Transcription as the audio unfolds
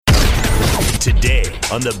Today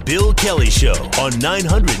on The Bill Kelly Show on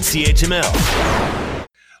 900 CHML.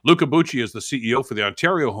 Luca Bucci is the CEO for the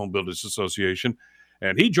Ontario Home Builders Association,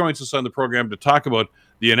 and he joins us on the program to talk about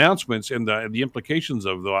the announcements and the implications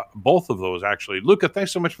of both of those, actually. Luca,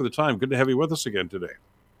 thanks so much for the time. Good to have you with us again today.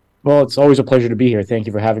 Well, it's always a pleasure to be here. Thank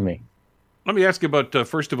you for having me. Let me ask you about,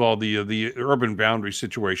 first of all, the urban boundary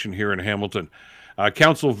situation here in Hamilton.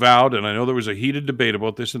 Council vowed, and I know there was a heated debate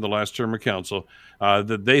about this in the last term of council,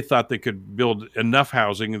 that they thought they could build enough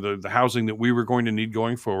housing, the housing that we were going to need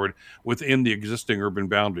going forward, within the existing urban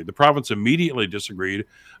boundary. The province immediately disagreed.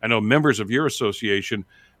 I know members of your association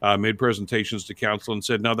made presentations to council and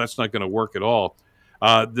said, no, that's not going to work at all.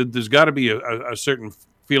 There's got to be a certain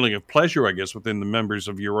feeling of pleasure, I guess, within the members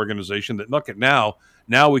of your organization that, look at now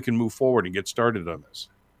we can move forward and get started on this.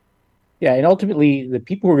 Yeah, and ultimately, the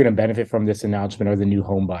people who are going to benefit from this announcement are the new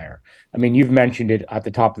home buyer. I mean, you've mentioned it at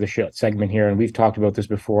the top of the show segment here, and we've talked about this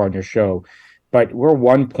before on your show, but we're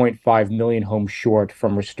 1.5 million homes short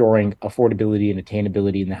from restoring affordability and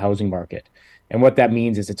attainability in the housing market. And what that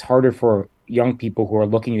means is it's harder for young people who are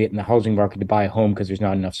looking at it in the housing market to buy a home because there's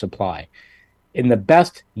not enough supply. In the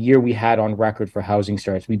best year we had on record for housing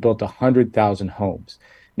starts, we built 100,000 homes.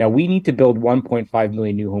 Now, we need to build 1.5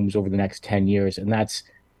 million new homes over the next 10 years, and that's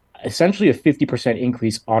essentially a 50%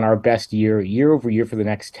 increase on our best year over year for the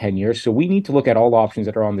next 10 years. So we need to look at all options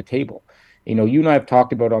that are on the table. You know, you and I have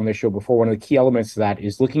talked about on this show before, one of the key elements to that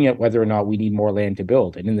is looking at whether or not we need more land to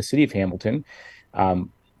build. And in the city of Hamilton,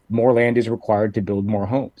 more land is required to build more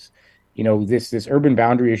homes. You know, this urban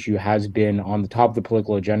boundary issue has been on the top of the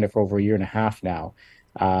political agenda for over a year and a half now.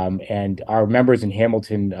 And our members in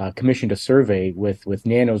Hamilton commissioned a survey with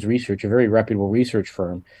Nanos Research, a very reputable research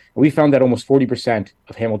firm. And we found that almost 40%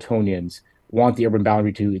 of Hamiltonians want the urban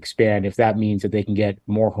boundary to expand if that means that they can get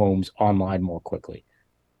more homes online more quickly.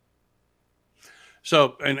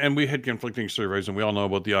 So, and we had conflicting surveys, and we all know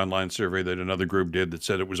about the online survey that another group did that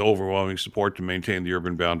said it was overwhelming support to maintain the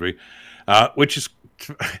urban boundary, which is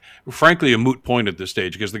frankly a moot point at this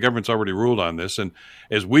stage because the government's already ruled on this. And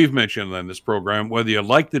as we've mentioned on this program, whether you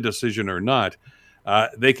like the decision or not,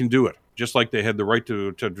 they can do it, just like they had the right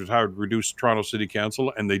to reduce Toronto City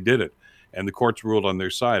Council, and they did it. And the courts ruled on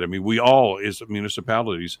their side. I mean, we all, as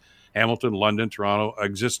municipalities, Hamilton, London, Toronto,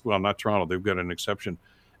 exist. Well, not Toronto, they've got an exception.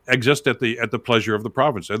 Exist at the pleasure of the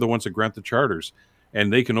province. They're the ones that grant the charters,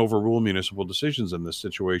 and they can overrule municipal decisions in this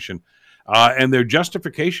situation. And their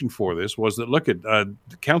justification for this was that, look, the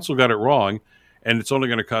council got it wrong, and it's only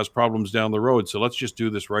going to cause problems down the road. So let's just do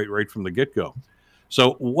this right from the get-go.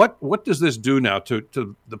 So what does this do now to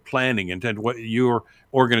the planning and what your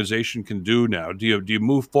organization can do now? Do you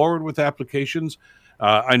move forward with applications?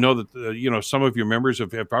 I know that some of your members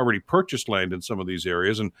have already purchased land in some of these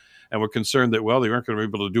areas, and we're concerned that, well, they aren't going to be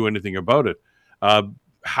able to do anything about it.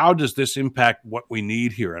 How does this impact what we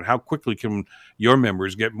need here, and how quickly can your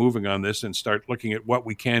members get moving on this and start looking at what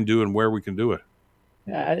we can do and where we can do it?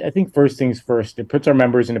 I think first things first, it puts our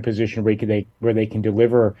members in a position where they can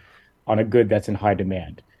deliver on a good that's in high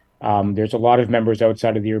demand. There's a lot of members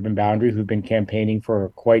outside of the urban boundary who've been campaigning for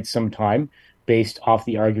quite some time based off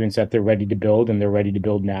the arguments that they're ready to build, and they're ready to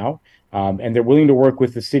build now. And they're willing to work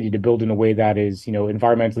with the city to build in a way that is,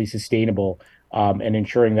 environmentally sustainable, and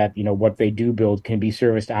ensuring that, what they do build can be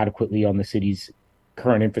serviced adequately on the city's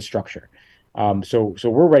current infrastructure. So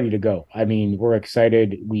we're ready to go. I mean, we're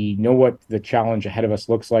excited. We know what the challenge ahead of us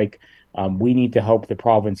looks like. We need to help the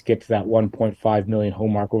province get to that 1.5 million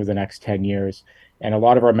home mark over the next 10 years. And a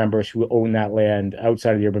lot of our members who own that land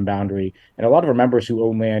outside of the urban boundary, and a lot of our members who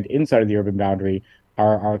own land inside of the urban boundary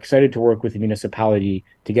are excited to work with the municipality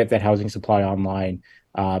to get that housing supply online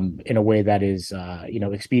in a way that is,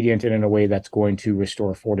 expedient, and in a way that's going to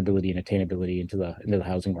restore affordability and attainability into the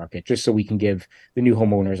housing market, just so we can give the new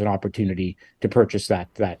homeowners an opportunity to purchase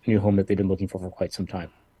that new home that they've been looking for quite some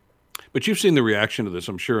time. But you've seen the reaction to this,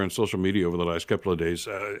 I'm sure, on social media over the last couple of days.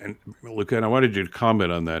 And Luca, and I wanted you to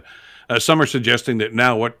comment on that. Some are suggesting that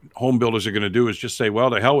now what home builders are going to do is just say, well,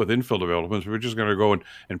 to hell with infill developments. We're just going to go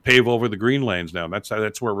and pave over the green lanes now.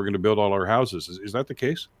 That's where we're going to build all our houses. Is that the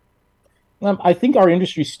case? I think our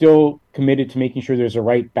industry is still committed to making sure there's a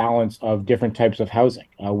right balance of different types of housing.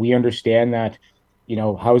 We understand that,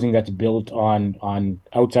 housing that's built on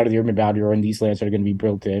outside of the urban boundary or in these lands that are going to be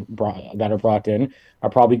brought in are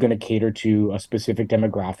probably going to cater to a specific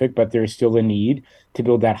demographic, but there's still a need to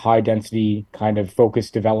build that high density kind of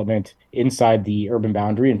focused development inside the urban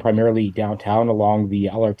boundary and primarily downtown along the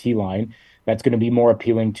LRT line. That's going to be more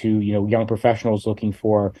appealing to, young professionals looking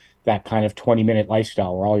for that kind of 20-minute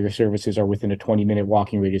lifestyle where all your services are within a 20-minute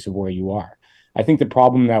walking radius of where you are. I think the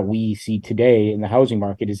problem that we see today in the housing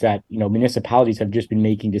market is that, municipalities have just been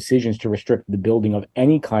making decisions to restrict the building of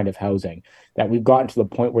any kind of housing, that we've gotten to the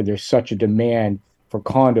point where there's such a demand for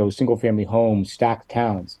condos, single family homes, stacked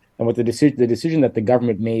towns. And what the decision that the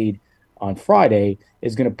government made on Friday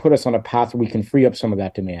is going to put us on a path where we can free up some of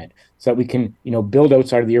that demand so that we can, build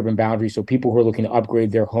outside of the urban boundary so people who are looking to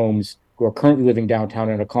upgrade their homes who are currently living downtown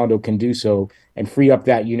in a condo can do so and free up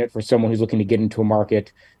that unit for someone who's looking to get into a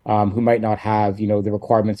market who might not have, the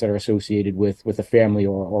requirements that are associated with a family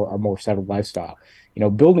or a more settled lifestyle.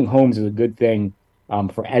 Building homes is a good thing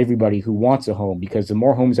for everybody who wants a home, because the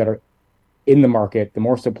more homes that are in the market, the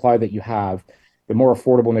more supply that you have, the more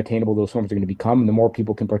affordable and attainable those homes are going to become, and the more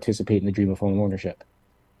people can participate in the dream of home ownership.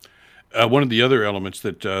 One of the other elements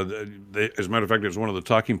that, as a matter of fact, is one of the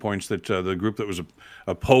talking points that the group that was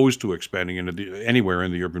opposed to expanding anywhere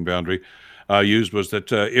in the urban boundary used was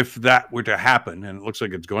that if that were to happen, and it looks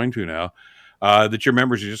like it's going to now, that your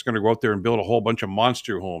members are just going to go out there and build a whole bunch of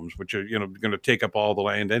monster homes, which are going to take up all the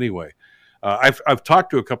land anyway. I've talked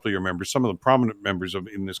to a couple of your members, some of the prominent members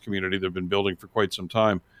in this community that have been building for quite some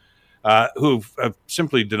time, who've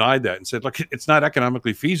simply denied that and said, look, it's not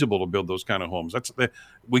economically feasible to build those kind of homes.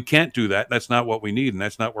 We can't do that. That's not what we need, and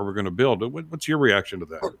that's not where we're going to build. What's your reaction to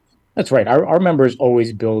that? That's right. Our members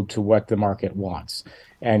always build to what the market wants.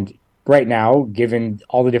 And right now, given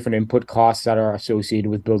all the different input costs that are associated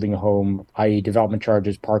with building a home, i.e. development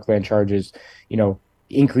charges, parkland charges,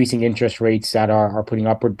 increasing interest rates that are putting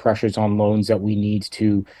upward pressures on loans that we need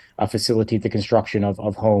to facilitate the construction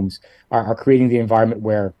of homes, are creating the environment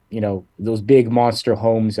where, those big monster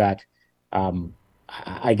homes that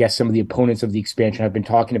I guess some of the opponents of the expansion have been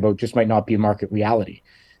talking about just might not be a market reality.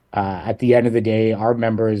 At the end of the day, our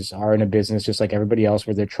members are in a business just like everybody else,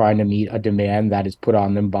 where they're trying to meet a demand that is put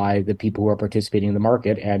on them by the people who are participating in the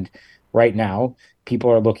market. And right now,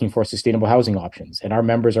 people are looking for sustainable housing options, and our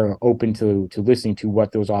members are open to listening to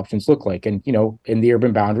what those options look like. And, in the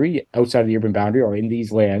urban boundary, outside of the urban boundary, or in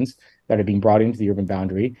these lands that are being brought into the urban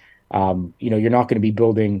boundary, you're not going to be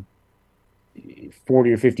building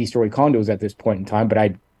 40 or 50-story condos at this point in time,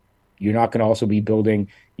 but you're not going to also be building,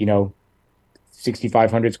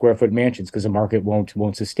 6,500 square foot mansions, because the market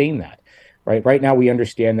won't sustain that. Right now, we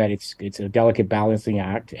understand that it's a delicate balancing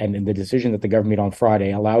act, and the decision that the government made on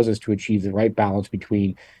Friday allows us to achieve the right balance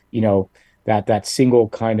between, that single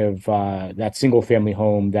kind of that single family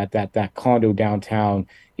home, that condo downtown,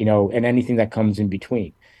 and anything that comes in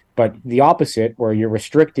between. But the opposite, where you're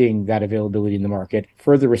restricting that availability in the market,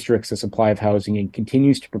 further restricts the supply of housing and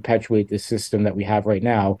continues to perpetuate this system that we have right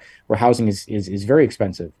now, where housing is very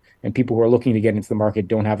expensive. And people who are looking to get into the market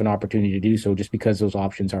don't have an opportunity to do so just because those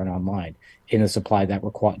options aren't online in the supply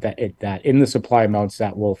in the supply amounts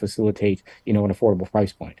that will facilitate, an affordable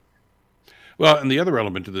price point. Well, and the other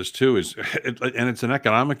element to this too is, and it's an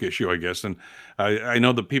economic issue, I guess. And I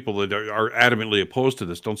know the people that are adamantly opposed to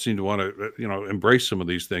this don't seem to want to, embrace some of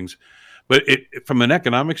these things. But from an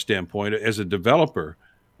economic standpoint, as a developer,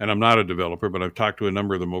 and I'm not a developer, but I've talked to a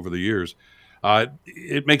number of them over the years,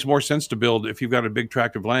 it makes more sense to build, if you've got a big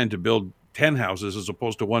tract of land, to build 10 houses as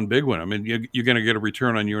opposed to one big one. I mean, you're going to get a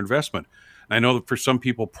return on your investment. And I know that for some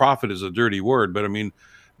people, profit is a dirty word, but I mean,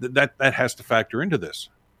 that has to factor into this.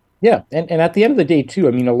 Yeah, and at the end of the day, too,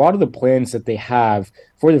 I mean, a lot of the plans that they have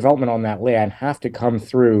for development on that land have to come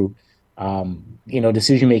through,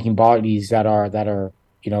 decision-making bodies that are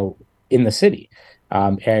in the city,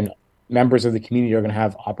 and members of the community are going to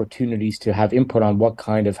have opportunities to have input on what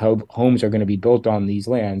kind of homes are going to be built on these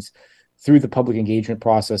lands through the public engagement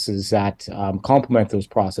processes that complement those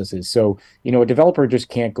processes. So, a developer just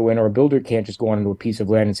can't go in, or a builder can't just go onto a piece of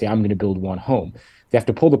land and say, I'm going to build one home. They have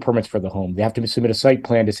to pull the permits for the home. They have to submit a site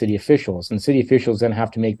plan to city officials, and city officials then have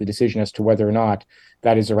to make the decision as to whether or not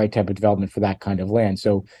that is the right type of development for that kind of land.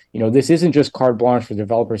 So, this isn't just carte blanche for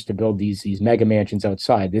developers to build these mega mansions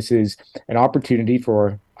outside. This is an opportunity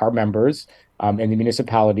for our members and the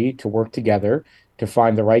municipality to work together to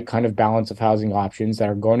find the right kind of balance of housing options that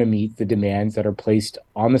are going to meet the demands that are placed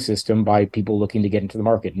on the system by people looking to get into the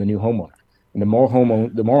market and the new homeowner. And the more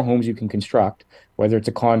homes you can construct, whether it's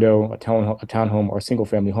a condo, a townhome, or a single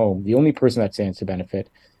family home, the only person that stands to benefit,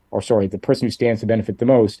 the person who stands to benefit the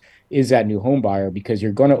most, is that new home buyer, because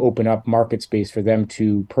you're going to open up market space for them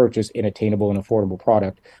to purchase an attainable and affordable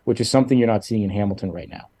product, which is something you're not seeing in Hamilton right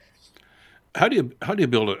now. How do you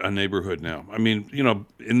build a neighborhood now? I mean,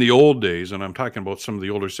 in the old days, and I'm talking about some of the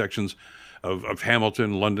older sections of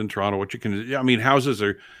Hamilton, London, Toronto, houses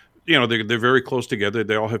are, they're very close together.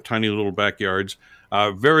 They all have tiny little backyards,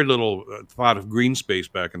 very little thought of green space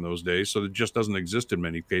back in those days. So it just doesn't exist in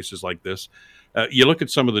many cases like this. You look at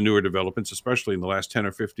some of the newer developments, especially in the last 10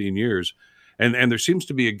 or 15 years, And there seems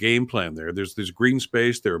to be a game plan there. There's green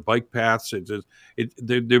space, there are bike paths.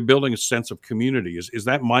 They're building a sense of community. Is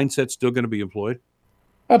that mindset still going to be employed?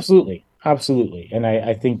 Absolutely, absolutely. And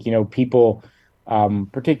I think, people,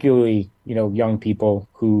 particularly, young people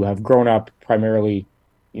who have grown up primarily,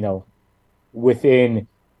 you know, within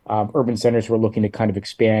urban centers who are looking to kind of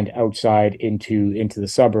expand outside into the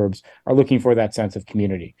suburbs are looking for that sense of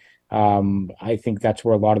community. I think that's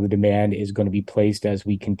where a lot of the demand is going to be placed as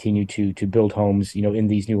we continue to build homes, in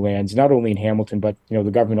these new lands, not only in Hamilton, but the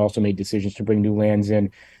government also made decisions to bring new lands in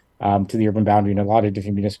to the urban boundary in a lot of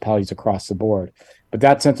different municipalities across the board. But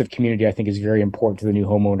that sense of community, I think, is very important to the new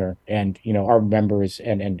homeowner, and our members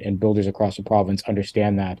and builders across the province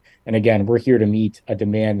understand that. And again, we're here to meet a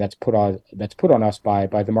demand that's put on us by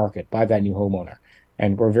the market, by that new homeowner.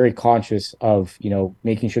 And we're very conscious of,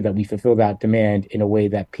 making sure that we fulfill that demand in a way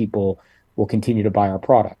that people will continue to buy our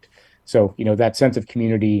product. So, that sense of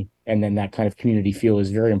community and then that kind of community feel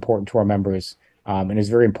is very important to our members, and is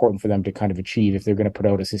very important for them to kind of achieve if they're going to put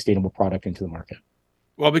out a sustainable product into the market.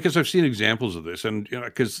 Well, because I've seen examples of this, and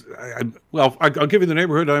because I'll give you the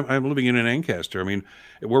neighborhood I'm living in Ancaster. I mean,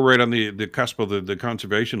 we're right on the cusp of the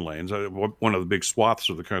conservation lands, one of the big swaths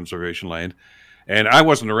of the conservation land. And I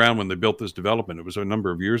wasn't around when they built this development. It was a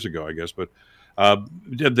number of years ago, I guess. But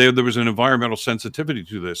there was an environmental sensitivity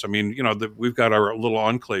to this. I mean, we've got our little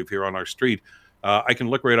enclave here on our street. I can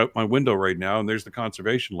look right out my window right now, and there's the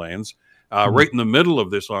conservation lands. Right in the middle of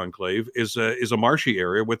this enclave is a marshy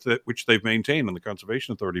area which they've maintained and the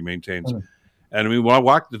Conservation Authority maintains. And I mean, when I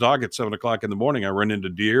walk the dog at 7 o'clock in the morning, I run into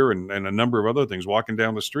deer and a number of other things walking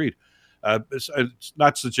down the street. It's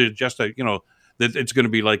not such a just a, that it's going to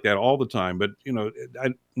be like that all the time. But,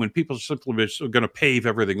 when people simply are going to pave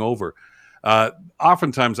everything over,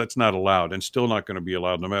 oftentimes that's not allowed and still not going to be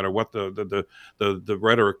allowed, no matter what the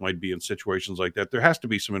rhetoric might be in situations like that. There has to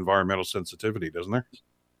be some environmental sensitivity, doesn't there?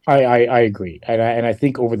 I agree. And I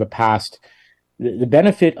think over the past, the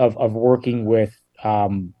benefit of working with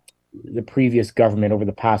the previous government over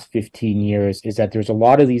the past 15 years is that there's a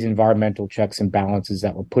lot of these environmental checks and balances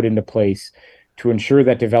that were put into place to ensure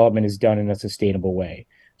that development is done in a sustainable way.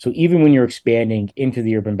 So even when you're expanding into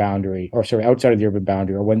the urban boundary, outside of the urban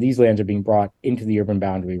boundary, or when these lands are being brought into the urban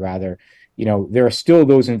boundary, rather, there are still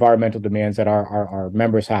those environmental demands that our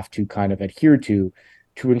members have to kind of adhere to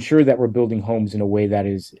ensure that we're building homes in a way that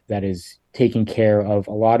is taking care of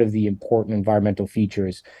a lot of the important environmental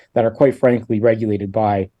features that are quite frankly regulated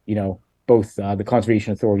by, both the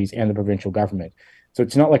conservation authorities and the provincial government. So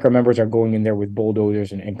it's not like our members are going in there with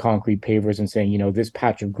bulldozers and concrete pavers and saying, this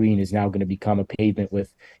patch of green is now going to become a pavement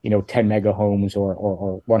with, 10 mega homes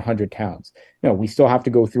or 100 towns. No, we still have to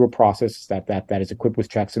go through a process that is equipped with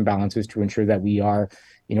checks and balances to ensure that we are,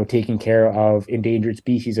 taking care of endangered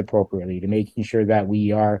species appropriately, to making sure that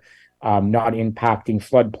we are not impacting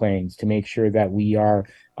floodplains, to make sure that we are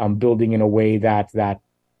building in a way that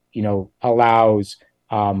allows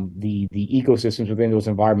the ecosystems within those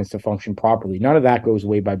environments to function properly. None of that goes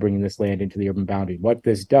away by bringing this land into the urban boundary. What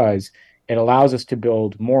this does, it allows us to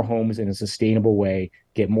build more homes in a sustainable way,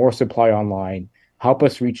 get more supply online, help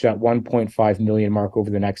us reach that 1.5 million mark over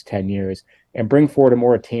the next 10 years, and bring forward a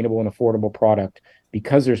more attainable and affordable product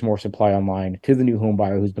because there's more supply online to the new home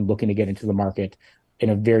buyer who's been looking to get into the market in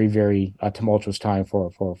a very, very tumultuous time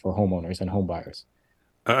for homeowners and home buyers.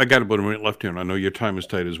 I got about a minute left here, and I know your time is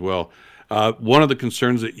tight as well. One of the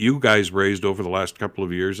concerns that you guys raised over the last couple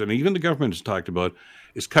of years, and even the government has talked about,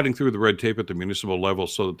 is cutting through the red tape at the municipal level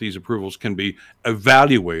so that these approvals can be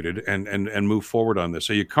evaluated and move forward on this.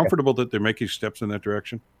 Are you comfortable that they're making steps in that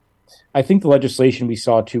direction? I think the legislation we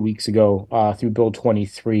saw 2 weeks ago through Bill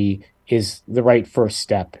 23 is the right first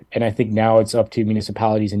step. And I think now it's up to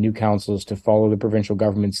municipalities and new councils to follow the provincial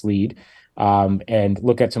government's lead and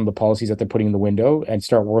look at some of the policies that they're putting in the window and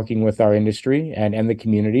start working with our industry and the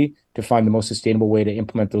community to find the most sustainable way to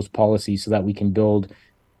implement those policies so that we can build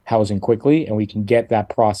housing quickly and we can get that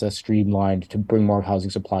process streamlined to bring more housing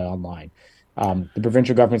supply online. The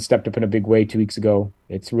provincial government stepped up in a big way 2 weeks ago.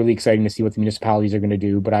 It's really exciting to see what the municipalities are going to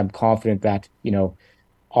do, but I'm confident that,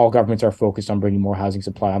 all governments are focused on bringing more housing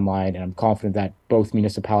supply online, and I'm confident that both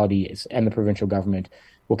municipalities and the provincial government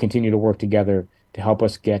will continue to work together to help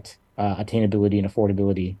us get attainability and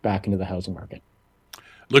affordability back into the housing market.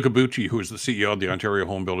 Luca Bucci, who is the CEO of the Ontario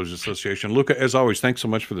Home Builders Association. Luca, as always, thanks so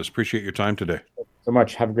much for this. Appreciate your time today. So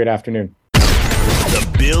much. Have a great afternoon.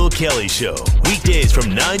 The Bill Kelly Show, weekdays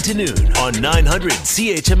from 9 to noon on 900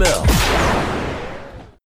 CHML.